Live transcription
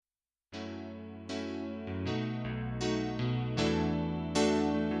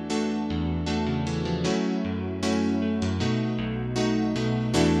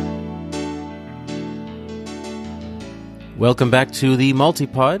Welcome back to the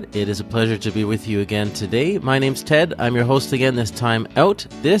Multipod. It is a pleasure to be with you again today. My name's Ted. I'm your host again this time out.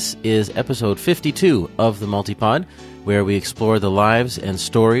 This is episode 52 of the Multipod, where we explore the lives and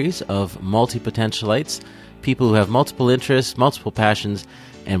stories of multi-potentialites, people who have multiple interests, multiple passions,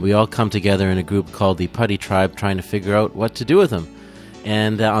 and we all come together in a group called the Putty Tribe trying to figure out what to do with them.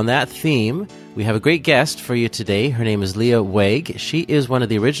 And on that theme, we have a great guest for you today. Her name is Leah Waig. She is one of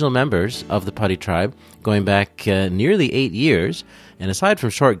the original members of the Putty Tribe, going back nearly 8 years. And aside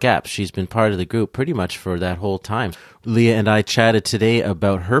from short gaps, she's been part of the group pretty much for that whole time. Leah and I chatted today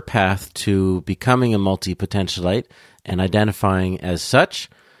about her path to becoming a multi-potentialite and identifying as such,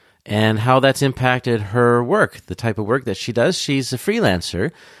 and how that's impacted her work, the type of work that she does. She's a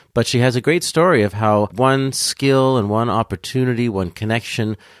freelancer, but she has a great story of how one skill and one opportunity, one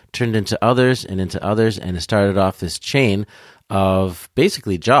connection turned into others, and it started off this chain of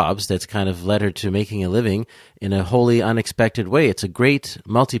basically jobs that's kind of led her to making a living in a wholly unexpected way. It's a great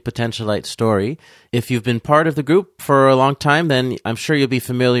multi-potentialite story. If you've been part of the group for a long time, then I'm sure you'll be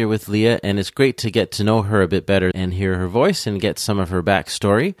familiar with Leah, and it's great to get to know her a bit better and hear her voice and get some of her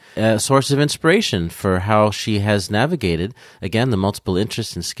backstory, a source of inspiration for how she has navigated, again, the multiple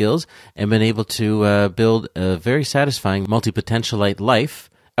interests and skills, and been able to build a very satisfying multi-potentialite life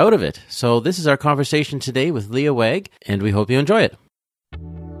out of it. So this is our conversation today with Leah Waig, and we hope you enjoy it.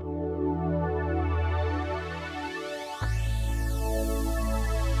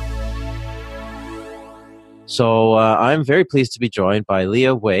 So I'm very pleased to be joined by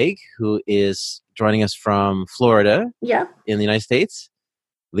Leah Waig, who is joining us from Florida in the United States.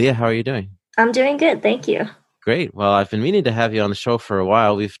 Leah, how are you doing? I'm doing good, thank you. Great. Well, I've been meaning to have you on the show for a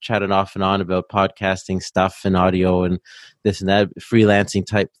while. We've chatted off and on about podcasting stuff and audio and this and that, freelancing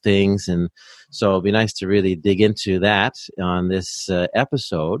type things. And so it'll be nice to really dig into that on this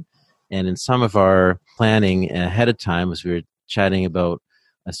episode. And in some of our planning ahead of time, as we were chatting about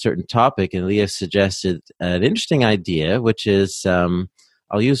a certain topic, and Leah suggested an interesting idea, which is,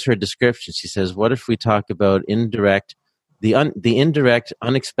 I'll use her description. She says, what if we talk about the indirect,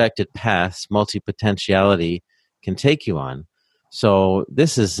 unexpected paths multi-potentiality can take you on? So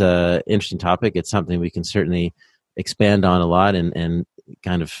this is an interesting topic. It's something we can certainly expand on a lot and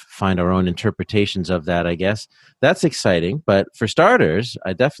kind of find our own interpretations of that, I guess. That's exciting. But for starters,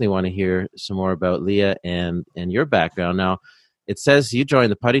 I definitely want to hear some more about Leah and your background. Now, it says you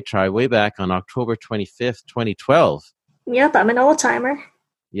joined the Putty Tribe way back on October 25th, 2012. Yep, I'm an old-timer.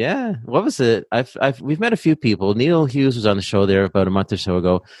 Yeah. What was it? We've met a few people. Neil Hughes was on the show there about a month or so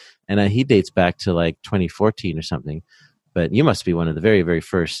ago, and he dates back to like 2014 or something. But you must be one of the very, very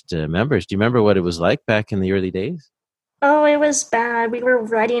first members. Do you remember what it was like back in the early days? Oh, it was bad. We were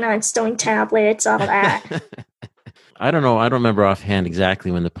writing on stone tablets, all that. I don't know. I don't remember offhand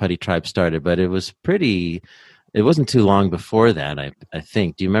exactly when the Putty Tribe started, but it wasn't too long before that, I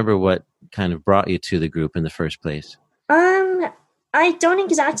think. Do you remember what kind of brought you to the group in the first place? I don't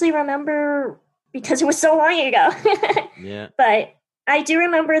exactly remember because it was so long ago. Yeah. But I do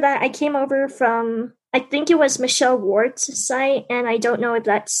remember that I came over from, I think it was Michelle Ward's site, and I don't know if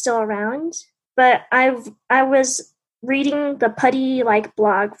that's still around. But I was reading the Putty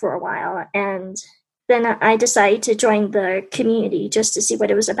blog for a while, and then I decided to join the community just to see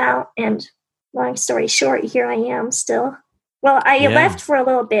what it was about. And long story short, here I am still. Well, I left for a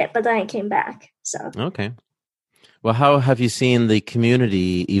little bit, but then I came back. So okay. Well, how have you seen the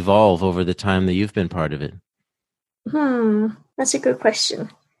community evolve over the time that you've been part of it? That's a good question.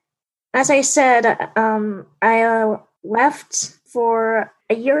 As I said, I left for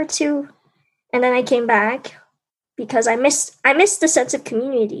a year or two, and then I came back because I missed the sense of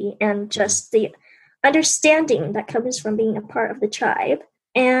community and just the understanding that comes from being a part of the tribe.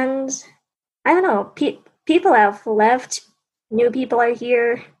 And I don't know, people have left, new people are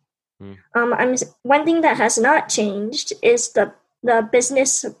here. One thing that has not changed is the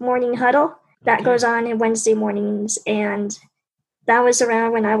business morning huddle that goes on Wednesday mornings, and that was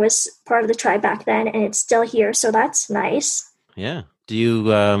around when I was part of the tribe back then, and it's still here, so that's nice. Yeah. Do you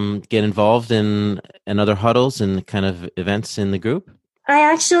get involved in other huddles and kind of events in the group? I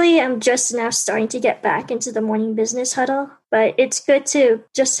actually am just now starting to get back into the morning business huddle, but it's good to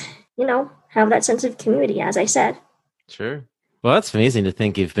just, have that sense of community, as I said. Sure. Well, that's amazing to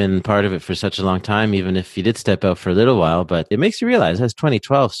think you've been part of it for such a long time, even if you did step out for a little while. But it makes you realize that's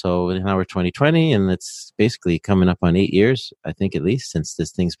 2012, so now we're 2020, and it's basically coming up on 8 years, I think, at least, since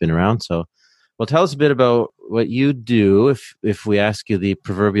this thing's been around. So, well, tell us a bit about what you do. If we ask you the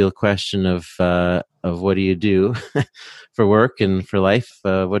proverbial question of what do you do for work and for life,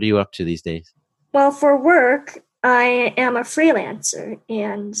 what are you up to these days? Well, for work, I am a freelancer,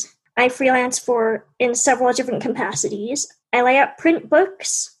 and I freelance in several different capacities. I lay out print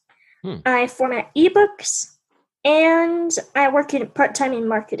books, I format ebooks, and I work part-time in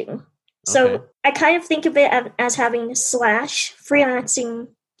marketing. So I kind of think of it as having / freelancing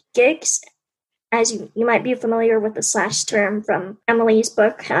gigs, as you might be familiar with the / term from Emily's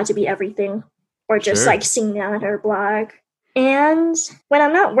book, How to Be Everything, or just like seeing that on her blog. And when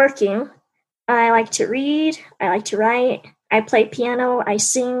I'm not working, I like to read, I like to write, I play piano, I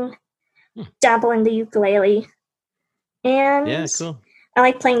sing, dabble in the ukulele, and I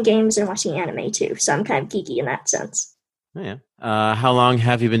like playing games and watching anime too, so I'm kind of geeky in that sense. Oh, yeah. How long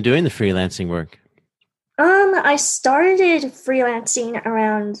have you been doing the freelancing work? I started freelancing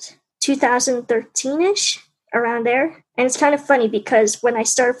around 2013-ish, around there. And it's kind of funny because when I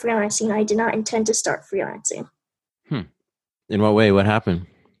started freelancing, I did not intend to start freelancing. In what way? What happened?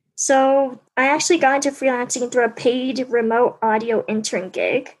 So I actually got into freelancing through a paid remote audio intern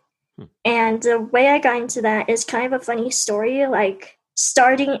gig. And the way I got into that is kind of a funny story, like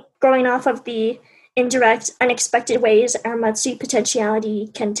growing off of the indirect, unexpected ways our potentiality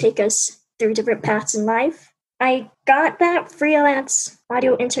can take us through different paths in life. I got that freelance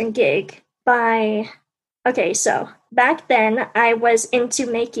audio intern gig so back then I was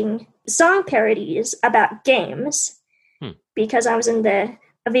into making song parodies about games because I was in a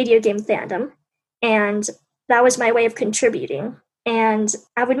video game fandom, and that was my way of contributing. And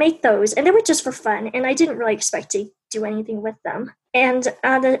I would make those, and they were just for fun, and I didn't really expect to do anything with them. And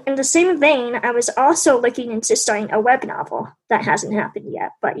in the same vein, I was also looking into starting a web novel. That hasn't happened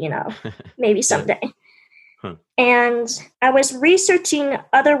yet, but, maybe someday. And I was researching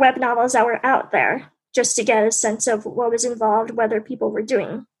other web novels that were out there just to get a sense of what was involved, what other people were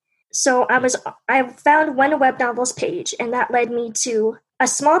doing. So I found one web novels page, and that led me to a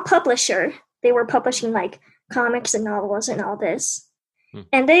small publisher. They were publishing like comics and novels and all this.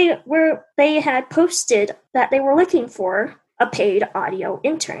 And they had posted that they were looking for a paid audio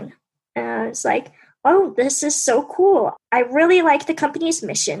intern. And I was like, oh, this is so cool. I really like the company's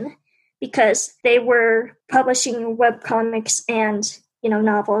mission because they were publishing webcomics and,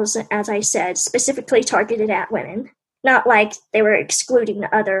 novels, as I said, specifically targeted at women. Not like they were excluding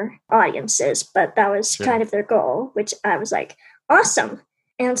other audiences, but that was kind of their goal, which I was like, awesome.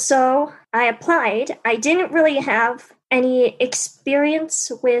 And so I applied. I didn't really have any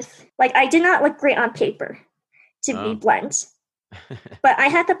experience with, I did not look great on paper, to be blunt. But I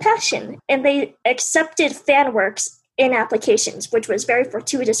had the passion, and they accepted fan works in applications, which was very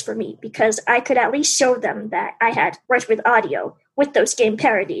fortuitous for me because I could at least show them that I had worked with audio with those game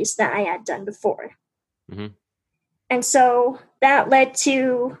parodies that I had done before. And so that led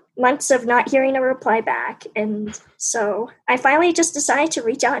to months of not hearing a reply back. And so I finally just decided to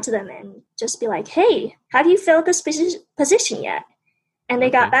reach out to them and just be like, hey, have you filled this position yet? And they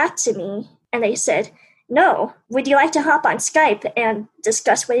got back to me and they said, no, would you like to hop on Skype and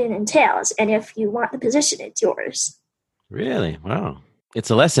discuss what it entails? And if you want the position, it's yours. Really? Wow. It's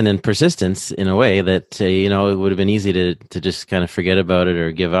a lesson in persistence in a way that, it would have been easy to just kind of forget about it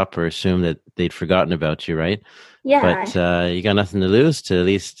or give up or assume that they'd forgotten about you, right? Yeah. But you got nothing to lose to at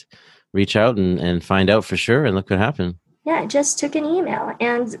least reach out and find out for sure, and look what happened. Yeah, I just took an email.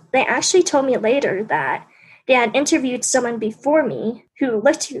 And they actually told me later that they had interviewed someone before me who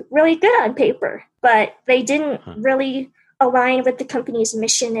looked really good on paper, but they didn't really align with the company's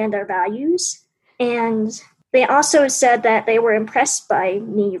mission and their values. And they also said that they were impressed by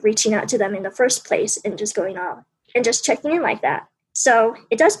me reaching out to them in the first place and just going on and just checking in like that. So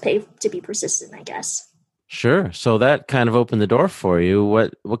it does pay to be persistent, I guess. Sure. So that kind of opened the door for you.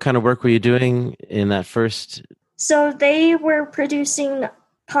 What kind of work were you doing in that first? So they were producing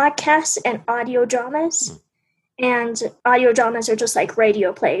podcasts and audio dramas. And audio dramas are just like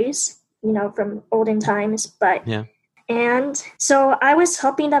radio plays, from olden times. But yeah. And so I was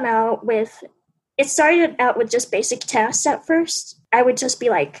helping them out with, it started out with just basic tasks at first. I would just be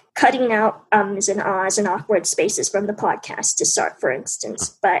like cutting out ums and ahs and awkward spaces from the podcast to start, for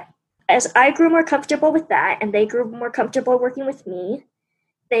instance. But as I grew more comfortable with that and they grew more comfortable working with me,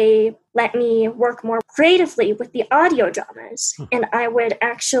 they let me work more creatively with the audio dramas. And I would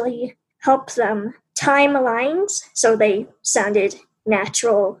actually help them time lines so they sounded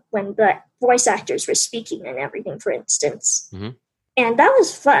natural when the voice actors were speaking and everything, for instance. And that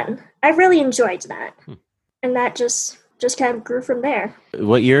was fun. I really enjoyed that. And that just kind of grew from there.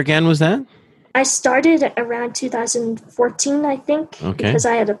 What year again was that? I started around 2014, I think, because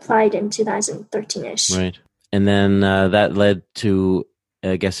I had applied in 2013-ish. Right. And then that led to,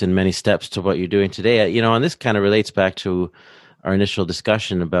 I guess, in many steps to what you're doing today. And this kind of relates back to our initial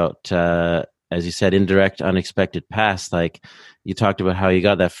discussion about as you said, indirect, unexpected paths. Like you talked about how you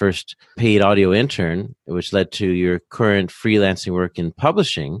got that first paid audio intern, which led to your current freelancing work in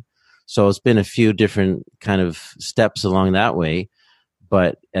publishing. So it's been a few different kind of steps along that way.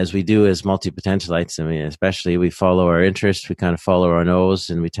 But as we do as multi-potentialites, I mean, especially we follow our interests, we kind of follow our nose,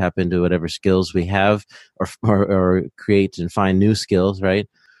 and we tap into whatever skills we have, or create and find new skills. Right?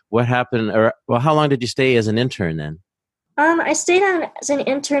 What happened? Or well, how long did you stay as an intern then? I stayed on as an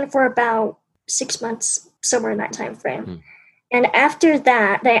intern for about 6 months, somewhere in that time frame. And after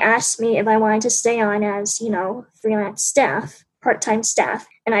that, they asked me if I wanted to stay on as, freelance staff, part-time staff.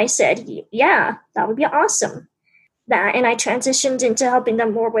 And I said, yeah, that would be awesome. And I transitioned into helping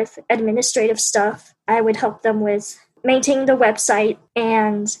them more with administrative stuff. I would help them with maintaining the website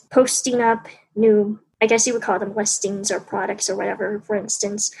and posting up new, I guess you would call them listings or products or whatever, for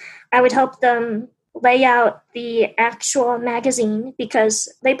instance. I would help them lay out the actual magazine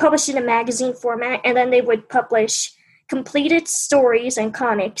because they published in a magazine format, and then they would publish completed stories and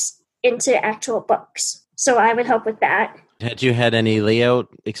comics into actual books. So I would help with that. Had you had any layout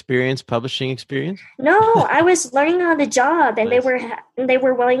experience, publishing experience? No, I was learning on the job, and Nice. they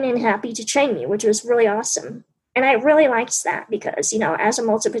were willing and happy to train me, which was really awesome. And I really liked that because, as a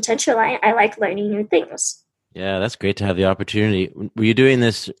multi-potential, I like learning new things. Yeah, that's great to have the opportunity. Were you doing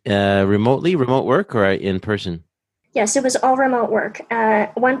this remotely, remote work, or in person? Yes, it was all remote work.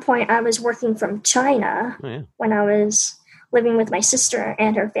 At one point, I was working from China when I was living with my sister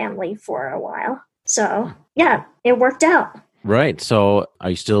and her family for a while. So, yeah, it worked out. Right. So are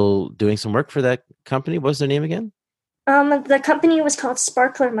you still doing some work for that company? What's their name again? The company was called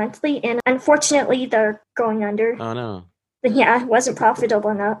Sparkler Monthly, and unfortunately, they're going under. Oh, no. Yeah, it wasn't profitable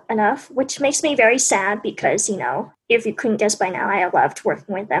enough, which makes me very sad because, if you couldn't guess by now, I loved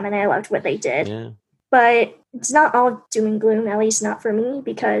working with them and I loved what they did. Yeah. But it's not all doom and gloom, at least not for me,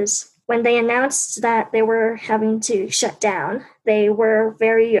 because when they announced that they were having to shut down, they were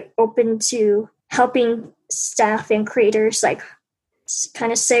very open to helping staff and creators like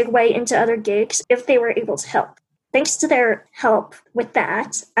kind of segue into other gigs if they were able to help. Thanks to their help with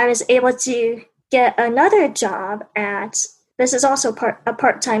that, I was able to get another job this is also a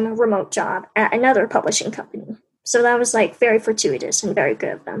part-time remote job at another publishing company. So that was very fortuitous and very good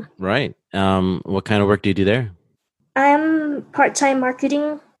of them. Right. What kind of work do you do there? I'm part-time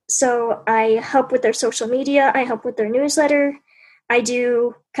marketing. So I help with their social media. I help with their newsletter. I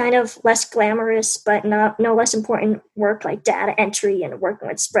do kind of less glamorous, but no less important work like data entry and working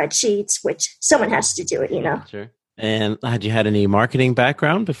with spreadsheets, which someone has to do it, Sure. And had you had any marketing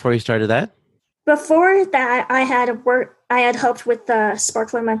background before you started that? Before that, I had helped with the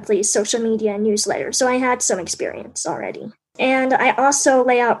Sparkler Monthly social media newsletter, so I had some experience already. And I also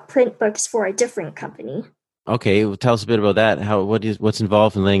lay out print books for a different company. Okay, well, tell us a bit about that. What's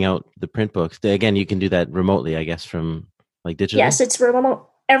involved in laying out the print books? Again, you can do that remotely, I guess, from digital? Yes, it's remote.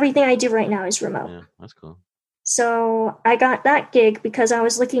 Everything I do right now is remote. Yeah, that's cool. So I got that gig because I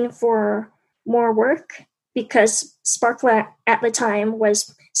was looking for more work because Sparkler at the time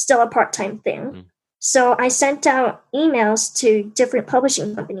was still a part-time thing. So I sent out emails to different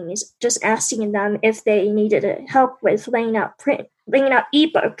publishing companies just asking them if they needed help with laying out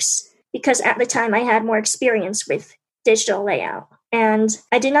ebooks, because at the time I had more experience with digital layout. And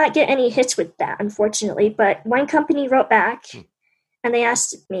I did not get any hits with that, unfortunately, but one company wrote back and they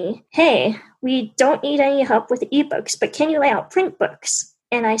asked me, hey, we don't need any help with ebooks, but can you lay out print books?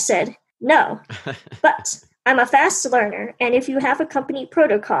 And I said, no, but I'm a fast learner, and if you have a company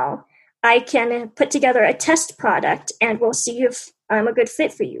protocol, I can put together a test product and we'll see if I'm a good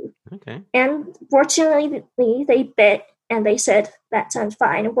fit for you. Okay. And fortunately, they bit and they said, that sounds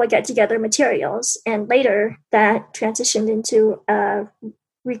fine. We'll get together materials. And later that transitioned into a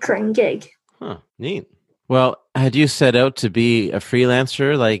recurring gig. Huh, neat. Well, had you set out to be a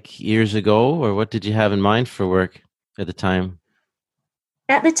freelancer like years ago, or what did you have in mind for work at the time?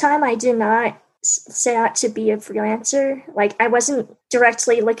 At the time, I did not set out to be a freelancer. I wasn't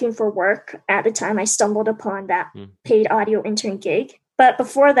directly looking for work at the time I stumbled upon that paid audio intern gig. But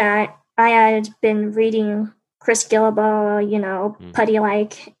before that, I had been reading Chris Gillibo, Putty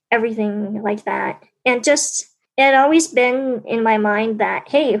Like, everything like that. And just, it had always been in my mind that,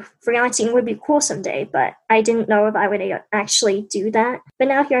 hey, freelancing would be cool someday, but I didn't know if I would actually do that. But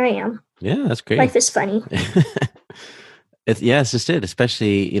now here I am. Yeah, that's great. Life is funny. It's just it.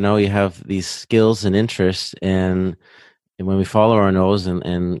 Especially, you have these skills and interests, and when we follow our nose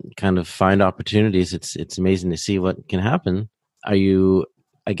and kind of find opportunities, it's amazing to see what can happen. Are you,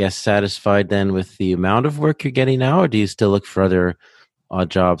 I guess, satisfied then with the amount of work you're getting now, or do you still look for other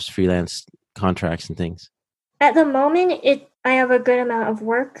odd jobs, freelance contracts and things? At the moment, it I have a good amount of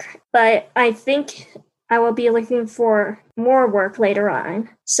work, but I think I will be looking for more work later on.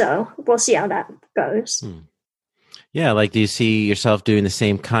 So we'll see how that goes. Yeah, like do you see yourself doing the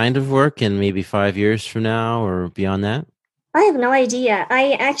same kind of work in maybe 5 years from now or beyond that? I have no idea.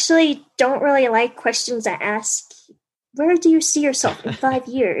 I actually don't really like questions that ask, where do you see yourself in 5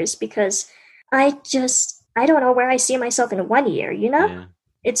 years? Because I don't know where I see myself in 1 year, you know? Yeah.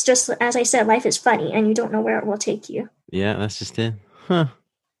 It's just, as I said, life is funny and you don't know where it will take you. Yeah, that's just it. Huh.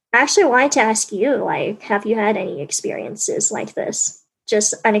 I actually wanted to ask you, like, have you had any experiences like this?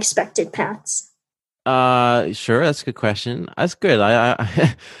 Just unexpected paths. Sure, that's a good question. That's good.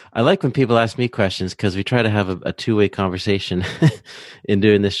 I I like when people ask me questions because we try to have a two-way conversation in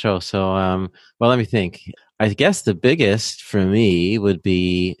doing this show. So, well, let me think. I guess the biggest for me would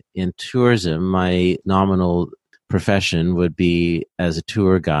be in tourism. My nominal profession would be as a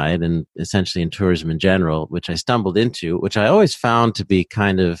tour guide and essentially in tourism in general, which I stumbled into, which I always found to be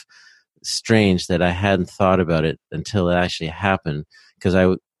kind of strange that I hadn't thought about it until it actually happened. Because I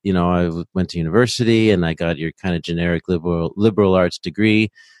went to university and I got your kind of generic liberal arts degree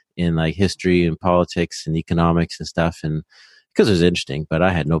in like history and politics and economics and stuff. And because it was interesting, but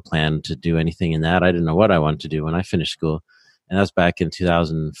I had no plan to do anything in that. I didn't know what I wanted to do when I finished school. And that was back in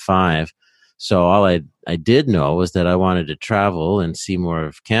 2005. So all I did know was that I wanted to travel and see more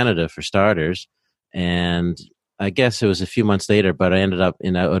of Canada for starters. And I guess it was a few months later, but I ended up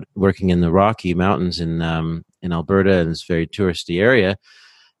working in the Rocky Mountains in Alberta, in this very touristy area,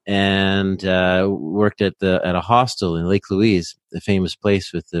 and worked at a hostel in Lake Louise, the famous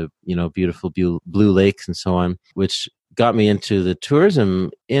place with the beautiful blue lakes and so on, which got me into the tourism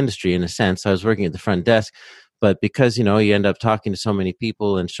industry in a sense. I was working at the front desk, but because you end up talking to so many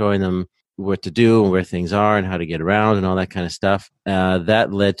people and showing them what to do and where things are and how to get around and all that kind of stuff,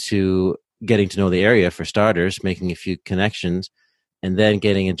 that led to getting to know the area for starters, making a few connections, and then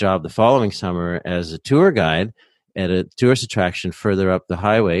getting a job the following summer as a tour guide at a tourist attraction further up the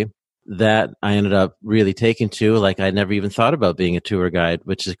highway that I ended up really taking to. Like I never even thought about being a tour guide,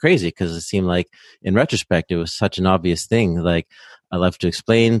 which is crazy because it seemed like in retrospect, it was such an obvious thing. Like I love to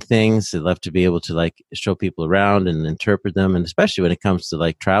explain things. I love to be able to like show people around and interpret them. And especially when it comes to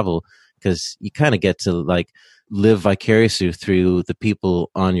like travel, because you kind of get to like live vicariously through the people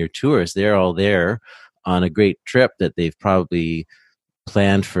on your tours. They're all there on a great trip that they've probably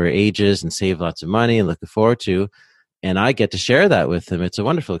planned for ages and saved lots of money and looking forward to. And I get to share that with them. It's a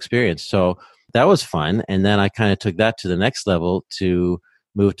wonderful experience. So that was fun. And then I kind of took that to the next level to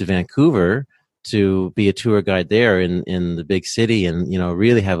move to Vancouver to be a tour guide there in the big city and,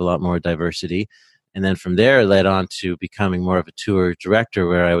 really have a lot more diversity. And then from there, led on to becoming more of a tour director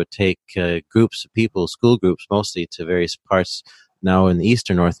where I would take groups of people, school groups mostly, to various parts now in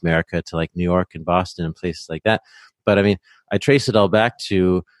Eastern North America, to like New York and Boston and places like that. But I mean, I trace it all back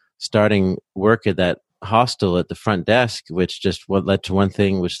to starting work at that hostel at the front desk, which just what led to one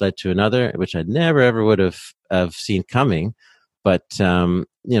thing, which led to another, which I never ever would have seen coming. But,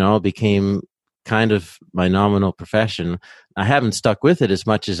 it became kind of my nominal profession. I haven't stuck with it as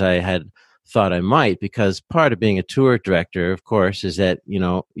much as I had thought I might, because part of being a tour director, of course, is that,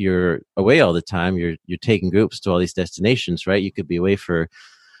 you're away all the time. You're taking groups to all these destinations, right? You could be away for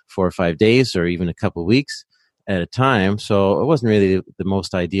 4 or 5 days or even a couple of weeks at a time. So it wasn't really the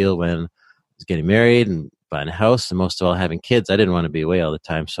most ideal when I was getting married and buying a house and most of all having kids. I didn't want to be away all the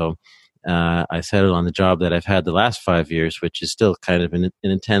time. So I settled on the job that I've had the last 5 years, which is still kind of an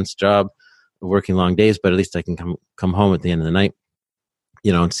intense job, working long days, but at least I can come home at the end of the night,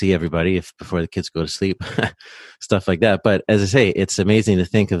 and see everybody before the kids go to sleep, stuff like that. But as I say, it's amazing to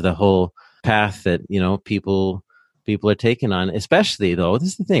think of the whole path that, people are taking on, especially though, this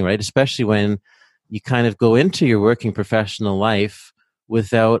is the thing, right? Especially when you kind of go into your working professional life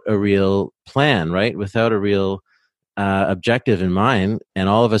without a real plan, right? Without a real objective in mind. And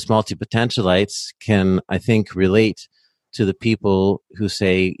all of us multi-potentialites can, I think, relate to the people who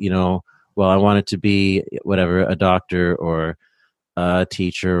say, well, I wanted to be whatever, a doctor or a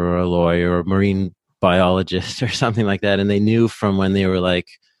teacher or a lawyer or a marine biologist or something like that. And they knew from when they were like,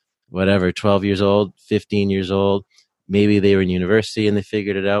 whatever, 12 years old, 15 years old, maybe they were in university and they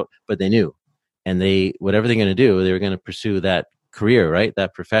figured it out, but they knew. And whatever they're going to do, they were going to pursue that career, right?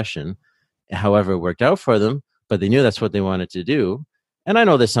 That profession. However, it worked out for them, but they knew that's what they wanted to do. And I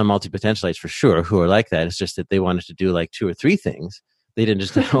know there's some multi-potentialites for sure who are like that. It's just that they wanted to do like 2 or 3 things. They didn't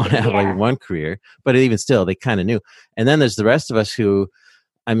just want to have like one career, but even still, they kind of knew. And then there's the rest of us who,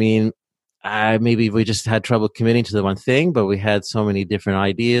 I mean, maybe we just had trouble committing to the one thing, but we had so many different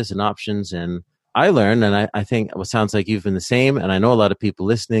ideas and options. And I learned, and I think what sounds like you've been the same, and I know a lot of people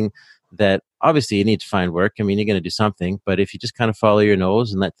listening, that obviously you need to find work. I mean, you're going to do something, but if you just kind of follow your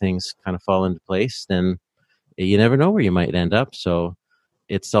nose and let things kind of fall into place, then you never know where you might end up. So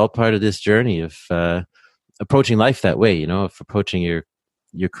it's all part of this journey of approaching life that way, of approaching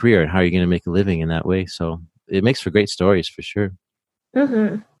your career and how you're going to make a living in that way. So it makes for great stories for sure.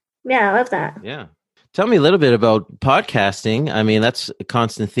 Mm-hmm. Yeah, I love that. Yeah. Tell me a little bit about podcasting. I mean, that's a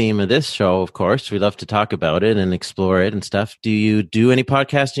constant theme of this show, of course. We love to talk about it and explore it and stuff. Do you do any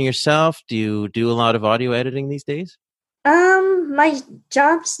podcasting yourself? Do you do a lot of audio editing these days? My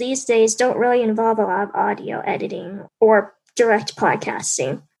jobs these days don't really involve a lot of audio editing or direct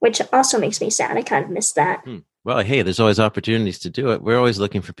podcasting, which also makes me sad. I kind of miss that. Well, hey, there's always opportunities to do it. We're always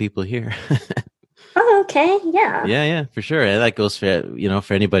looking for people here. Oh, okay. Yeah. Yeah, for sure. And that goes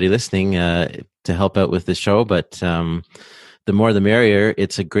for anybody listening to help out with the show. But the more the merrier.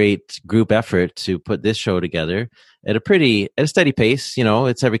 It's a great group effort to put this show together at a steady pace.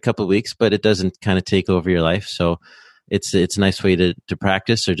 It's every couple of weeks, but it doesn't kind of take over your life. So it's a nice way to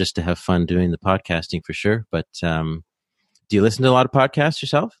practice or just to have fun doing the podcasting for sure. But do you listen to a lot of podcasts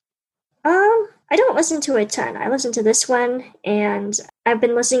yourself? I don't listen to a ton. I listen to this one, and I've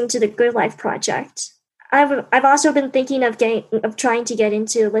been listening to the Good Life Project. I've also been thinking of trying to get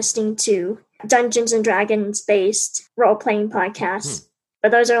into listening to Dungeons and Dragons based role playing podcasts,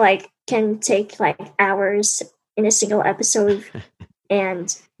 but those are can take hours in a single episode,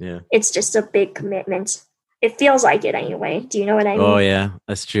 and it's just a big commitment. It feels like it anyway. Do you know what I mean? Oh yeah,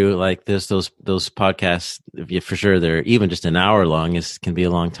 that's true. Like there's those podcasts, for sure. They're even just an hour long. Can be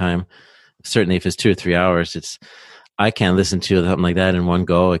a long time. Certainly, if it's 2 or 3 hours, I can't listen to something like that in one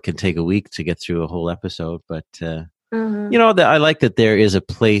go. It can take a week to get through a whole episode. But I like that there is a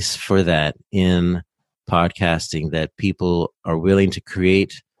place for that in podcasting. That people are willing to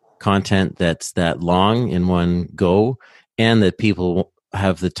create content that's that long in one go, and that people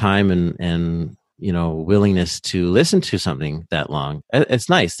have the time and willingness to listen to something that long. It's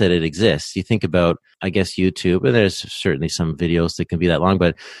nice that it exists. You think about, I guess, YouTube, and there's certainly some videos that can be that long,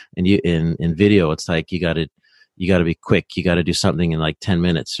 but in video, it's like you got to be quick. You got to do something in 10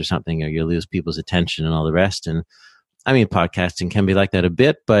 minutes or something, or you'll lose people's attention and all the rest. And I mean, podcasting can be like that a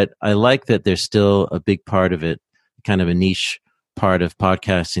bit, but I like that there's still a big part of it, kind of a niche part of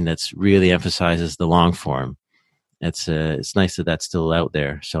podcasting that's really emphasizes the long form. It's nice that that's still out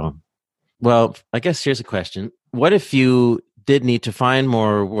there. So, well, I guess here's a question. What if you did need to find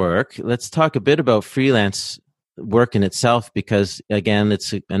more work? Let's talk a bit about freelance work in itself, because again,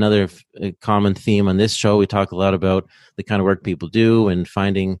 it's another common theme on this show. We talk a lot about the kind of work people do and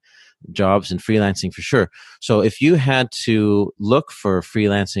finding jobs and freelancing for sure. So if you had to look for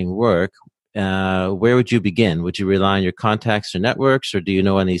freelancing work, where would you begin? Would you rely on your contacts or networks, or do you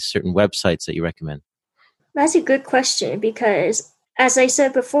know any certain websites that you recommend? That's a good question, because as I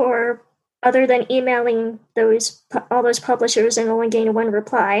said before, other than emailing all those publishers and only getting one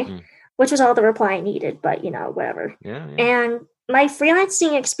reply, which was all the reply I needed, but whatever. Yeah. And my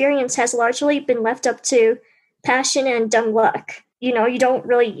freelancing experience has largely been left up to passion and dumb luck. You don't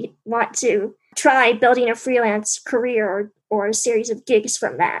really want to try building a freelance career or a series of gigs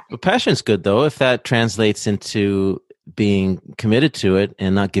from that. Well, passion's good though, if that translates into being committed to it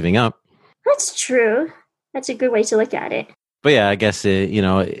and not giving up. That's true. That's a good way to look at it. But yeah, I guess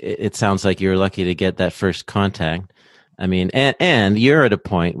it sounds like you're lucky to get that first contact. I mean, and you're at a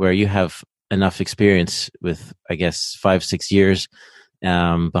point where you have enough experience with, I guess, 5-6 years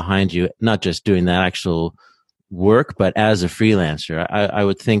behind you, not just doing that actual work, but as a freelancer. I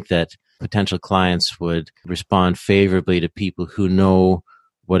would think that potential clients would respond favorably to people who know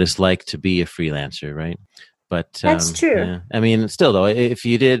what it's like to be a freelancer, right? But that's true. Yeah. I mean, still though, if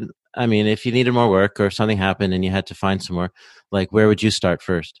you needed more work or something happened and you had to find some more, where would you start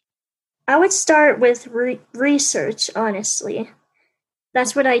first? I would start with research, honestly.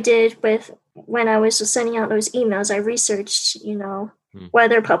 That's what I did when I was sending out those emails. I researched, what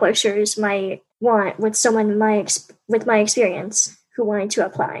other publishers might want with someone with my experience who wanted to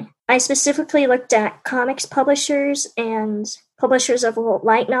apply. I specifically looked at comics publishers and publishers of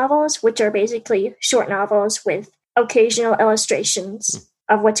light novels, which are basically short novels with occasional illustrations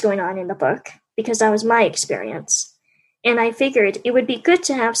of what's going on in the book, because that was my experience. And I figured it would be good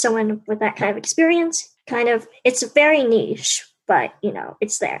to have someone with that kind of experience. It's very niche, but,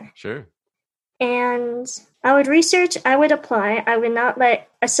 it's there. Sure. And I would research, I would apply. I would not let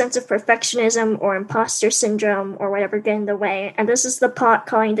a sense of perfectionism or imposter syndrome or whatever get in the way. And this is the pot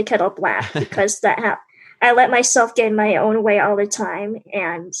calling the kettle black, because I let myself get in my own way all the time.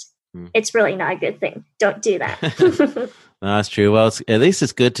 And it's really not a good thing. Don't do that. No, that's true. Well, at least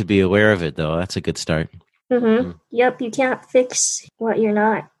it's good to be aware of it, though. That's a good start. Mm-hmm. Yep, you can't fix what you're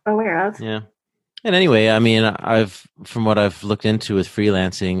not. aware of. Yeah. And anyway, I mean, from what I've looked into with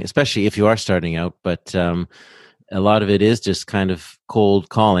freelancing, especially if you are starting out, but a lot of it is just kind of cold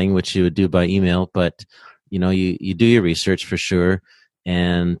calling, which you would do by email. But you do your research for sure,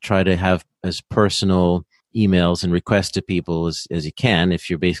 and try to have as personal emails and requests to people as you can. If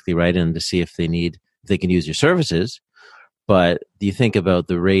you're basically writing to see if they can use your services. But do you think about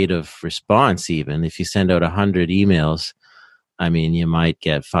the rate of response? Even if you send out 100 emails, I mean, you might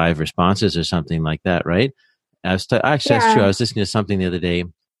get 5 responses or something like that, right? Actually, that's true. I Yeah. was listening to something the other day.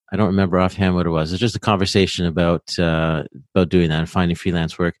 I don't remember offhand what it was. It was just a conversation about doing that and finding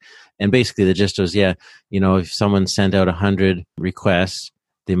freelance work. And basically, the gist was, if someone sent out 100 requests,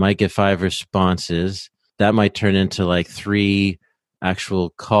 they might get 5 responses. That might turn into like 3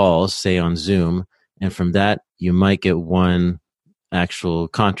 actual calls, say on Zoom, and from that, you might get 1 actual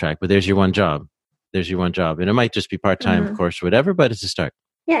contract. But there's your one job. And it might just be part-time, of course, or whatever, but it's a start.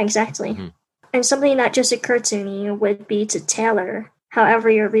 Yeah, exactly. And something that just occurred to me would be to tailor however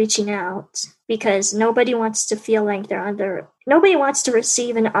you're reaching out, because nobody wants to feel like nobody wants to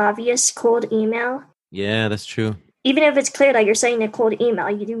receive an obvious cold email. Yeah, that's true. Even if it's clear that you're sending a cold email,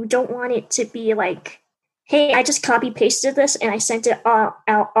 you don't want it to be like, hey, I just copy pasted this and I sent it all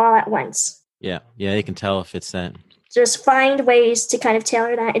out all at once. Yeah, you can tell if it's that. Just find ways to kind of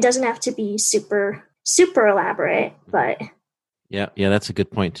tailor that. It doesn't have to be super, super elaborate, but... Yeah, that's a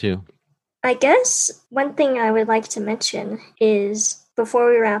good point too. I guess one thing I would like to mention is, before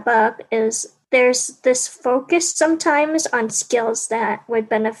we wrap up, is there's this focus sometimes on skills that would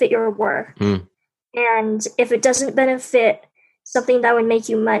benefit your work. And if it doesn't benefit something that would make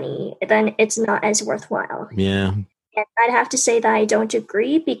you money, then it's not as worthwhile. Yeah. And I'd have to say that I don't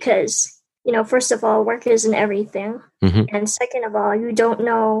agree because... first of all, work isn't everything. And second of all, you don't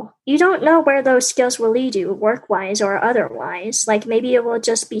know where those skills will lead you, work-wise or otherwise. Like, maybe it will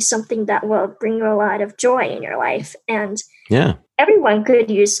just be something that will bring you a lot of joy in your life. And everyone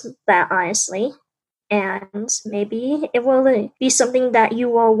could use that, honestly. And maybe it will be something that you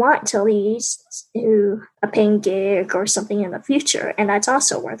will want to lead to a paying gig or something in the future. And that's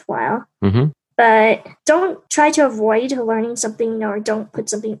also worthwhile. But don't try to avoid learning something, or don't put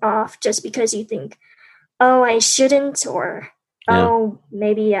something off just because you think, oh, I shouldn't, or oh,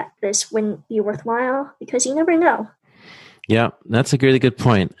 maybe this wouldn't be worthwhile, because you never know. Yeah, that's a really good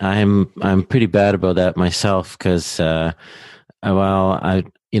point. I'm pretty bad about that myself because, I'm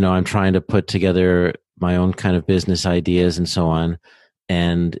trying to put together my own kind of business ideas and so on.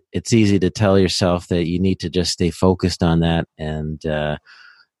 And it's easy to tell yourself that you need to just stay focused on that and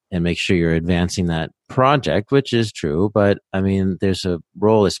make sure you're advancing that project, which is true. But I mean, there's a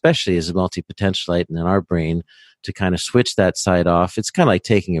role, especially as a multi-potentialite and in our brain, to kind of switch that side off. It's kind of like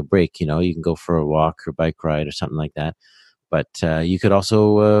taking a break. You can go for a walk or bike ride or something like that. But you could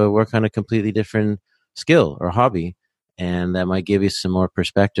also work on a completely different skill or hobby, and that might give you some more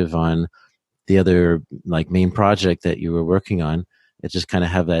perspective on the other main project that you were working on. It just kind of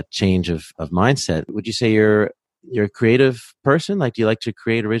have that change of mindset. Would you say you're a creative person? Do you like to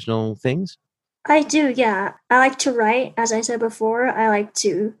create original things? I do, yeah. I like to write, as I said before. I like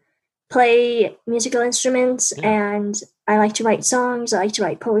to play musical instruments, and I like to write songs. I like to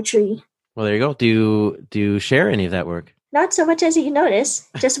write poetry. Well, there you go. Do you share any of that work? Not so much as you notice,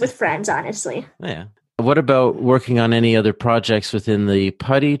 just with friends, honestly. Yeah. What about working on any other projects within the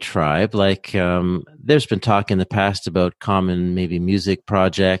Putty tribe? There's been talk in the past about common maybe music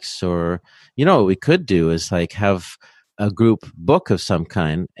projects, or what we could do is have a group book of some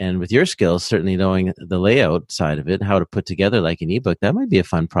kind. And with your skills, certainly knowing the layout side of it, how to put together an ebook, that might be a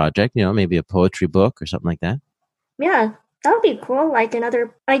fun project. Maybe a poetry book or something like that. Yeah, that would be cool.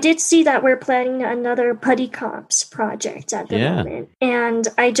 I did see that we're planning another Putty Comps project at the moment. And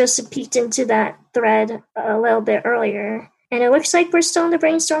I just peeked into that thread a little bit earlier. And it looks like we're still in the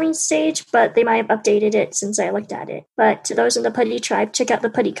brainstorming stage, but they might have updated it since I looked at it. But to those in the Putty tribe, check out the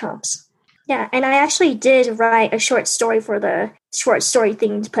Putty Comps. Yeah, and I actually did write a short story for the short story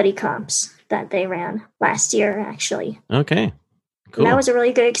themed Putty Comps that they ran last year, actually. Okay, cool. And that was a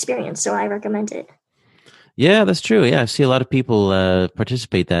really good experience, so I recommend it. Yeah, that's true. Yeah, I see a lot of people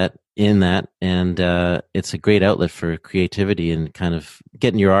participate in that, and it's a great outlet for creativity and kind of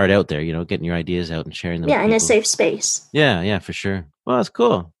getting your art out there, getting your ideas out and sharing them with people. In a safe space. Yeah, for sure. Well, that's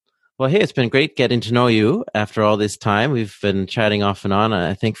cool. Well, hey, it's been great getting to know you after all this time. We've been chatting off and on,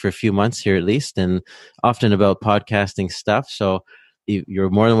 I think, for a few months here at least, and often about podcasting stuff. So you're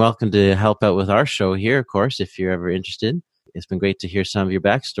more than welcome to help out with our show here, of course, if you're ever interested. It's been great to hear some of your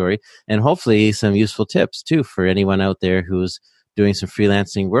backstory and hopefully some useful tips too for anyone out there who's doing some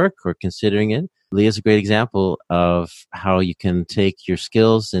freelancing work or considering it. Leah's a great example of how you can take your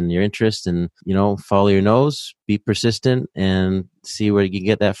skills and your interests and, follow your nose, be persistent, and see where you can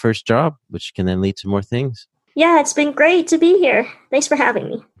get that first job, which can then lead to more things. Yeah, it's been great to be here. Thanks for having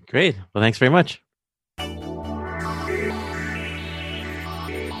me. Great. Well, thanks very much.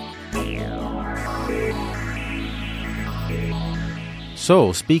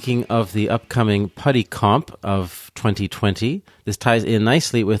 So, speaking of the upcoming Putty Comp of 2020, this ties in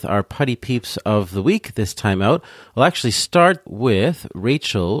nicely with our Putty Peeps of the week this time out. We'll actually start with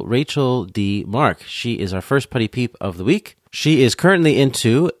Rachel D. Mark. She is our first Putty Peep of the week. She is currently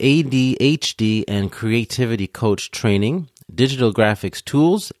into ADHD and creativity coach training, digital graphics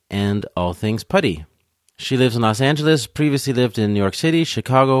tools, and all things putty. She lives in Los Angeles, previously lived in New York City,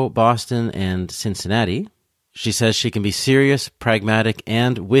 Chicago, Boston, and Cincinnati. She says she can be serious, pragmatic,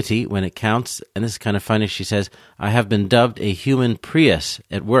 and witty when it counts. And this is kind of funny. She says, I have been dubbed a human Prius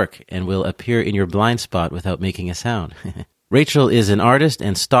at work and will appear in your blind spot without making a sound. Rachel is an artist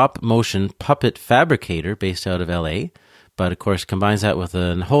and stop-motion puppet fabricator based out of LA, but of course combines that with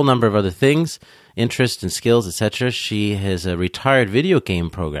a whole number of other things, interests and skills, etc. She is a retired video game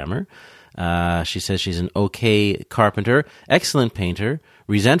programmer. She says she's an okay carpenter, excellent painter,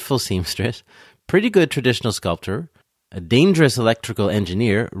 resentful seamstress, pretty good traditional sculptor, a dangerous electrical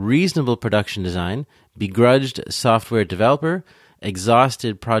engineer, reasonable production design, begrudged software developer,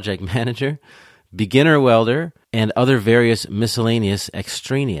 exhausted project manager, beginner welder, and other various miscellaneous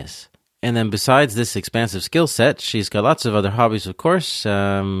extraneous. And then besides this expansive skill set, she's got lots of other hobbies, of course,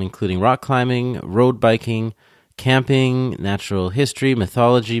 including rock climbing, road biking, camping, natural history,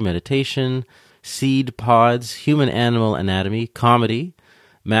 mythology, meditation, seed pods, human-animal anatomy, comedy,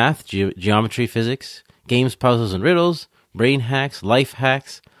 math, geometry, physics, games, puzzles, and riddles, brain hacks, life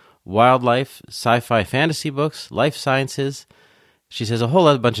hacks, wildlife, sci-fi fantasy books, life sciences. She says a whole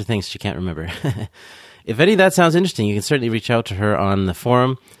other bunch of things she can't remember. If any of that sounds interesting, you can certainly reach out to her on the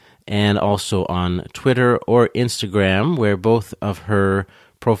forum and also on Twitter or Instagram, where both of her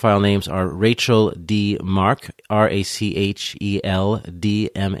profile names are Rachel D. Mark,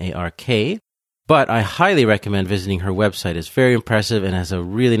 RacheldMark. But I highly recommend visiting her website. It's very impressive and has a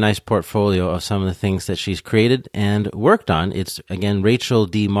really nice portfolio of some of the things that she's created and worked on. It's, again,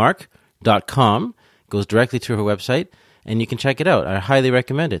 racheldmark.com. Goes directly to her website, and you can check it out. I highly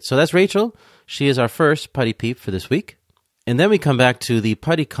recommend it. So that's Rachel. She is our first Putty Peep for this week. And then we come back to the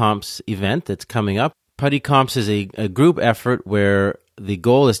Putty Comps event that's coming up. Putty Comps is a group effort where the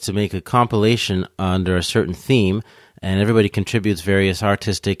goal is to make a compilation under a certain theme, and everybody contributes various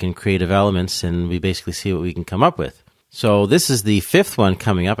artistic and creative elements, and we basically see what we can come up with. So this is the fifth one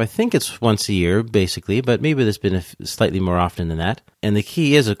coming up. I think it's once a year, basically, but maybe there's been slightly more often than that. And the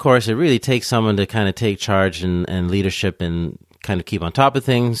key is, of course, it really takes someone to kind of take charge and leadership and kind of keep on top of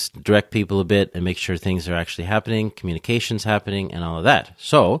things, direct people a bit, and make sure things are actually happening, communication's happening, and all of that.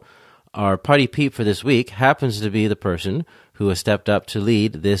 So our Putty Peep for this week happens to be the person who has stepped up to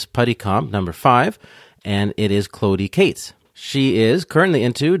lead this Putty Comp number 5, and it is Clodie Cates. She is currently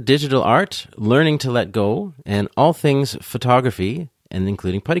into digital art, learning to let go, and all things photography, and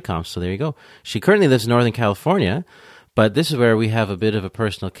including Putty Comps. So there you go. She currently lives in Northern California, but this is where we have a bit of a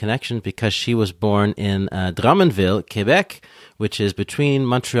personal connection because she was born in Drummondville, Quebec, which is between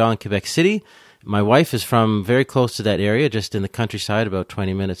Montreal and Quebec City. My wife is from very close to that area, just in the countryside, about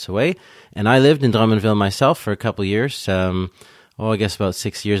 20 minutes away. And I lived in Drummondville myself for a couple of years. I guess about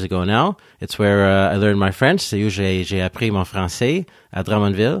 6 years ago now. It's where I learned my French. C'est où j'ai appris mon français, à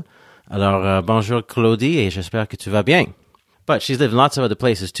Drummondville. Alors, bonjour Clodie, et j'espère que tu vas bien. But she's lived in lots of other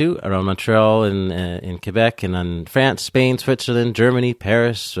places too, around Montreal and in Quebec, and in France, Spain, Switzerland, Germany,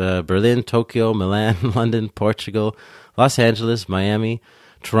 Paris, Berlin, Tokyo, Milan, London, Portugal, Los Angeles, Miami,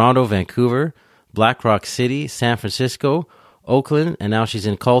 Toronto, Vancouver, Black Rock City, San Francisco, Oakland, and now she's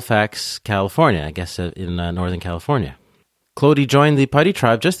in Colfax, California, I guess in Northern California. Clodie joined the Putty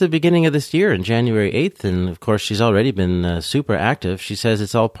Tribe just at the beginning of this year, on January 8th, and of course she's already been super active. She says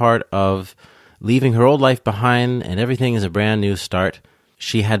it's all part of leaving her old life behind and everything is a brand new start.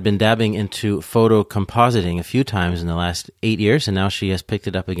 She had been dabbing into photo compositing a few times in the last 8 years, and now she has picked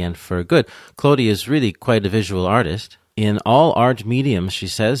it up again for good. Clodie is really quite a visual artist. In all art mediums, she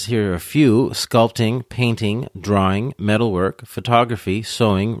says, here are a few: sculpting, painting, drawing, metalwork, photography,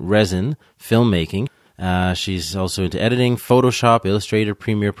 sewing, resin, filmmaking. She's also into editing, Photoshop, Illustrator,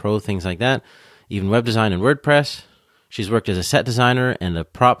 Premiere Pro, things like that, even web design and WordPress. She's worked as a set designer and a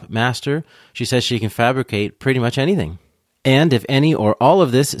prop master. She says she can fabricate pretty much anything. And if any or all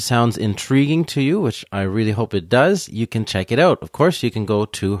of this sounds intriguing to you, which I really hope it does, you can check it out. Of course, you can go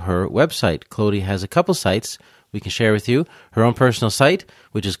to her website. Clodie has a couple sites we can share with you. Her own personal site,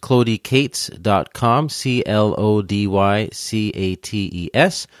 which is clodycates.com,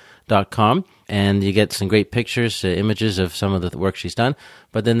 CLODYCATES.com. And you get some great pictures, images of some of the work she's done.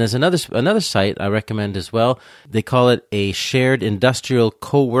 But then there's another site I recommend as well. They call it a shared industrial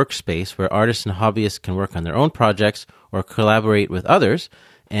co-workspace where artists and hobbyists can work on their own projects or collaborate with others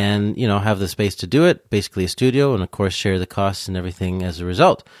and, have the space to do it, basically a studio, and of course share the costs and everything as a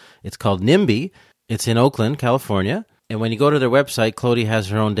result. It's called NIMBY. It's in Oakland, California. And when you go to their website, Clody has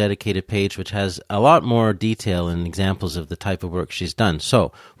her own dedicated page, which has a lot more detail and examples of the type of work she's done.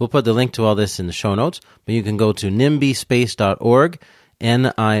 So we'll put the link to all this in the show notes, but you can go to nimbyspace.org,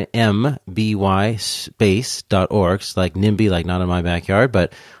 NIMBY space.org. It's like NIMBY, like not in my backyard,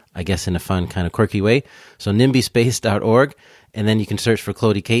 but I guess in a fun kind of quirky way. So nimbyspace.org, and then you can search for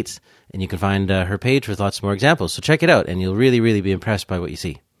Clody Cates, and you can find her page with lots more examples. So check it out, and you'll really, really be impressed by what you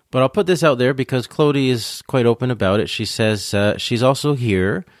see. But I'll put this out there because Clody is quite open about it. She says she's also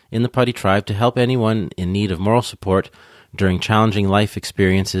here in the Putty Tribe to help anyone in need of moral support during challenging life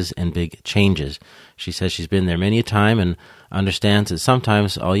experiences and big changes. She says she's been there many a time and understands that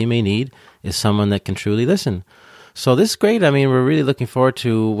sometimes all you may need is someone that can truly listen. So this is great. I mean, we're really looking forward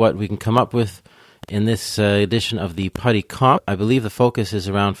to what we can come up with in this edition of the Putty Comp. I believe the focus is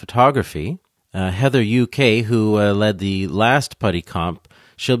around photography. Heather UK, who led the last Putty Comp,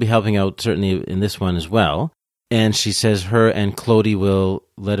 she'll be helping out certainly in this one as well. And she says her and Clody will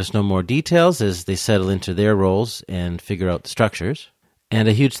let us know more details as they settle into their roles and figure out the structures. And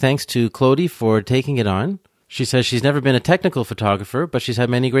a huge thanks to Clody for taking it on. She says she's never been a technical photographer, but she's had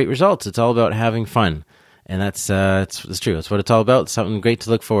many great results. It's all about having fun. And that's it's true. That's what it's all about. It's something great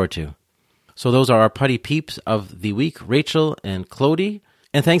to look forward to. So those are our Putty Peeps of the week, Rachel and Clody.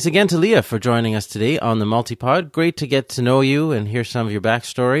 And thanks again to Leah for joining us today on the Multipod. Great to get to know you and hear some of your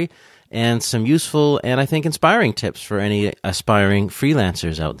backstory and some useful and I think inspiring tips for any aspiring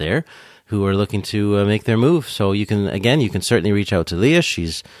freelancers out there who are looking to make their move. So you can certainly reach out to Leah.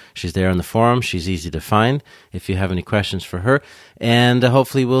 She's there on the forum. She's easy to find if you have any questions for her. And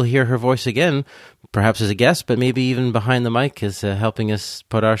hopefully we'll hear her voice again, perhaps as a guest, but maybe even behind the mic as helping us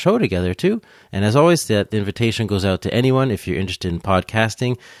put our show together too. And as always, that invitation goes out to anyone if you're interested in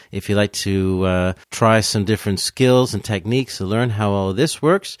podcasting, if you'd like to try some different skills and techniques to learn how all of this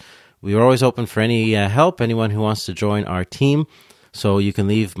works. We are always open for any help, anyone who wants to join our team. So you can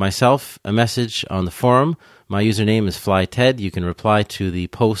leave myself a message on the forum. My username is FlyTed. You can reply to the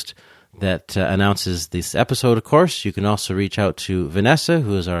post that announces this episode, of course. You can also reach out to Vanessa,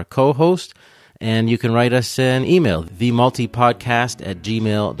 who is our co-host, and you can write us an email,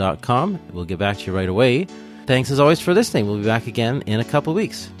 themultipodcast@gmail.com. We'll get back to you right away. Thanks as always for listening. We'll be back again in a couple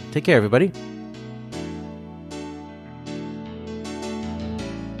weeks. Take care, everybody.